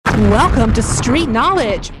Welcome to Street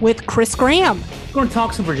Knowledge with Chris Graham. We're going to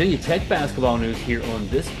talk some Virginia Tech basketball news here on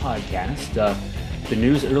this podcast. The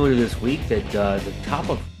news earlier this week that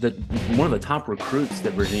one of the top recruits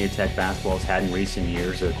that Virginia Tech basketball has had in recent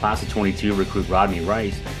years, the class of 22 recruit Rodney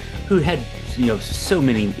Rice, who had so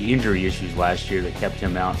many injury issues last year that kept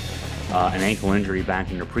him out. An ankle injury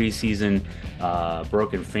back in the preseason,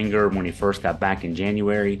 broken finger when he first got back in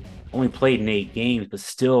January. Only played in 8 games, but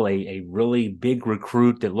still a really big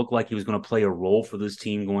recruit that looked like he was going to play a role for this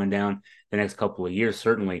team going down the next couple of years,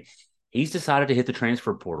 certainly. He's decided to hit the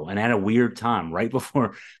transfer portal and at a weird time, right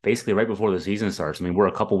before the season starts. I mean, we're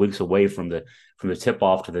a couple weeks away from the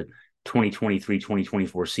tip-off to the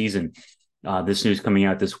 2023-2024 season. This news coming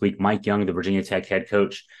out this week, Mike Young, the Virginia Tech head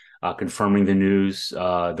coach, confirming the news.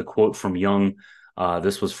 The quote from Young,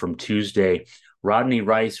 this was from Tuesday. Rodney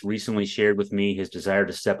Rice recently shared with me his desire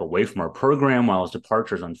to step away from our program. While his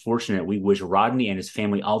departure is unfortunate, we wish Rodney and his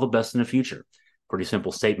family all the best in the future. Pretty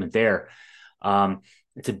simple statement there.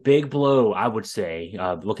 It's a big blow, I would say,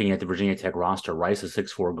 looking at the Virginia Tech roster. Rice, a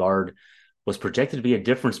 6'4" guard, was projected to be a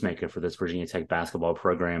difference maker for this Virginia Tech basketball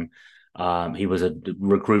program. He was a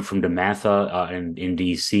recruit from DeMatha in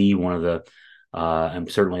D.C., one of the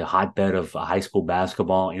and certainly a hotbed of high school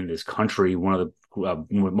basketball in this country, one of the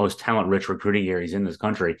most talent-rich recruiting areas in this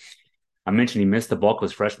country. I mentioned he missed the bulk of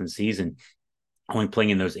his freshman season, only playing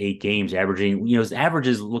in those 8 games, averaging, his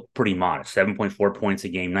averages look pretty modest, 7.4 points a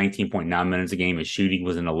game, 19.9 minutes a game. His shooting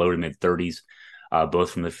was in the low to mid-30s,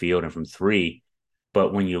 both from the field and from three.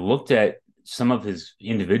 But when you looked at some of his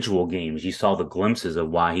individual games, you saw the glimpses of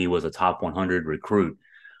why he was a top 100 recruit.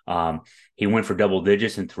 He went for double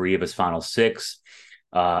digits in 3 of his final 6,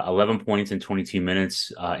 11 points in 22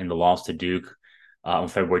 minutes in the loss to Duke on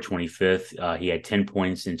February 25th. He had 10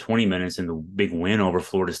 points in 20 minutes in the big win over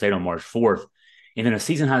Florida State on March 4th. And then a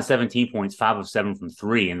season-high 17 points, 5 of 7 from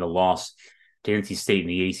 3 in the loss to NC State in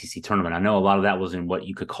the ACC tournament. I know a lot of that was in what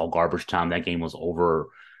you could call garbage time. That game was over,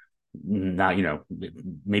 not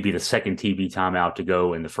maybe the second TV timeout to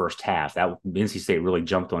go in the first half. That NC State really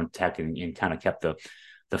jumped on Tech and kind of kept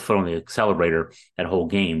the foot on the accelerator that whole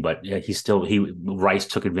game. But Rice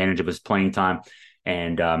took advantage of his playing time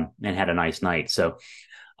and had a nice night. So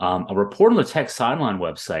a report on the Tech sideline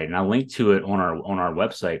website, and I linked to it on our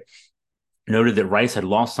website, noted that Rice had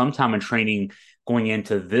lost some time in training going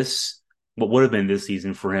into this, what would have been this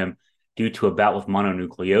season for him, due to a bout with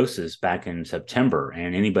mononucleosis back in September.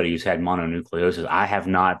 And anybody who's had mononucleosis, I have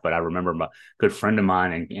not, but I remember a good friend of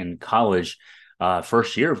mine in college,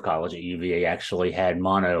 first year of college at UVA, actually had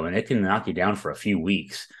mono, and it can knock you down for a few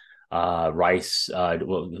weeks. Rice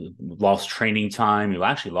lost training time. He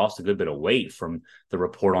actually lost a good bit of weight from the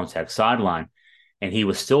report on Tech sideline. And he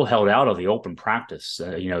was still held out of the open practice,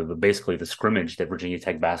 basically the scrimmage that Virginia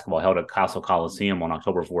Tech basketball held at Castle Coliseum on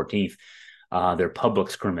October 14th, their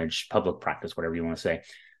public scrimmage, public practice, whatever you want to say.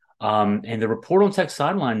 And the report on Tech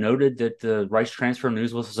sideline noted that the Rice transfer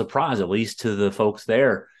news was a surprise, at least to the folks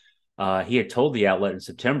there. He had told the outlet in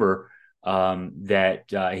September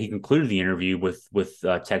that he concluded the interview with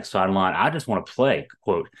Tech sideline. "I just want to play,"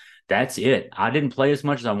 quote. "That's it. I didn't play as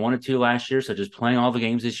much as I wanted to last year, so just playing all the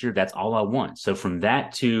games this year, that's all I want." So from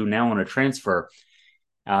that to now on a transfer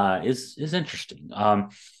is interesting.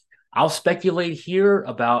 I'll speculate here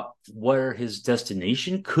about where his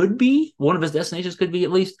destination could be. One of his destinations could be,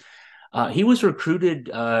 at least. He was recruited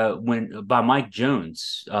by Mike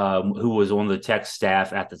Jones, who was on the Tech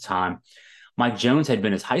staff at the time. Mike Jones had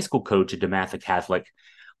been his high school coach at DeMatha Catholic.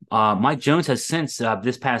 Mike Jones has since,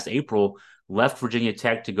 this past April, left Virginia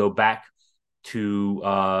Tech to go back to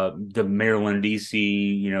the Maryland,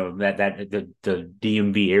 D.C., the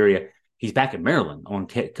DMV area. He's back at Maryland on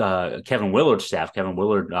Kevin Willard's staff. Kevin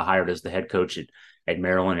Willard hired as the head coach at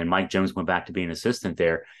Maryland, and Mike Jones went back to be an assistant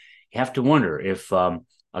there. You have to wonder if a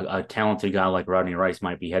talented guy like Rodney Rice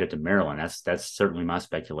might be headed to Maryland. That's certainly my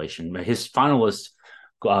speculation. His finalists,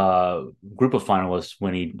 group of finalists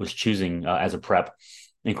when he was choosing as a prep,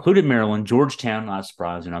 included Maryland, Georgetown, not a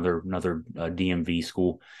surprise, another DMV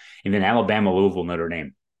school, and then Alabama, Louisville, Notre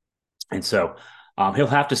Dame. And so he'll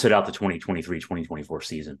have to sit out the 2023-2024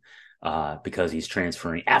 season because he's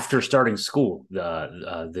transferring after starting school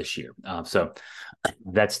this year. So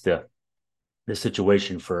that's the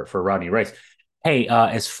situation for Rodney Rice. Hey,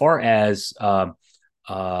 as far as future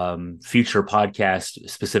podcasts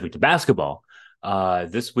specific to basketball,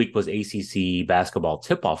 this week was ACC basketball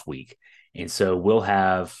tip-off week. And so we'll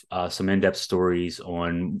have some in-depth stories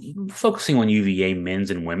focusing on UVA men's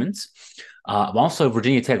and women's. Also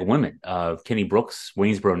Virginia Tech women. Kenny Brooks,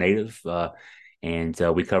 Waynesboro native, And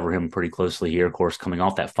we cover him pretty closely here, of course, coming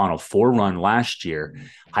off that Final Four run last year.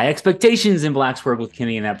 High expectations in Blacksburg with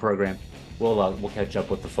Kenny in that program. We'll catch up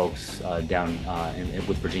with the folks down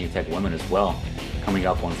with Virginia Tech women as well, coming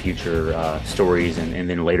up on future stories and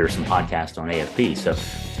then later some podcasts on AFP. So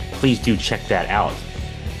please do check that out.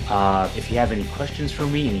 If you have any questions for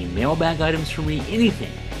me, any mailbag items for me,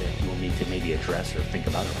 anything that you will need to maybe address or think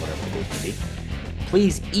about or whatever it is to be,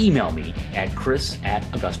 please email me at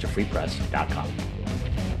chris@augustafreepress.com.